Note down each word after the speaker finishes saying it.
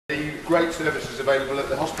The great services available at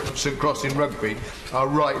the Hospital St Cross in Rugby are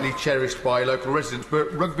rightly cherished by local residents,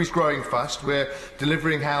 but Rugby's growing fast. We're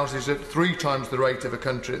delivering houses at 3 times the rate of the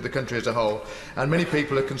country as a whole, and many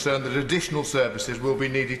people are concerned that additional services will be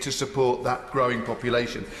needed to support that growing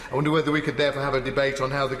population. I wonder whether we could therefore have a debate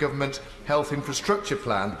on how the government's health infrastructure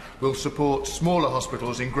plan will support smaller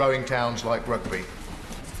hospitals in growing towns like Rugby.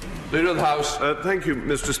 Leader of the House. Thank you,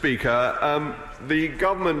 Mr Speaker. The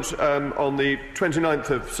Government on the 29th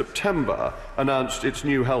of September announced its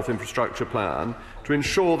new health infrastructure plan to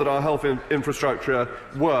ensure that our health infrastructure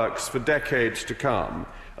works for decades to come.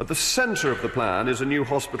 At the centre of the plan is a new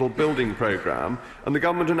hospital building programme, and the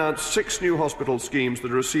Government announced 6 new hospital schemes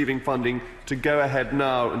that are receiving funding to go ahead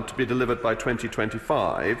now and to be delivered by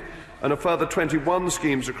 2025. And a further 21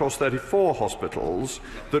 schemes across 34 hospitals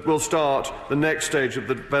that will start the next stage of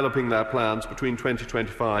developing their plans between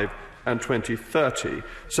 2025 and 2030.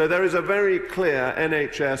 So there is a very clear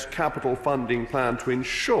NHS capital funding plan to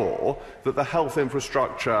ensure that the health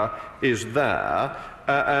infrastructure is there.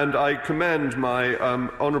 And I commend my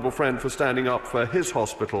honourable friend for standing up for his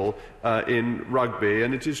hospital in Rugby.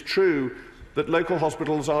 And it is true that local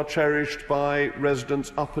hospitals are cherished by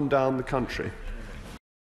residents up and down the country.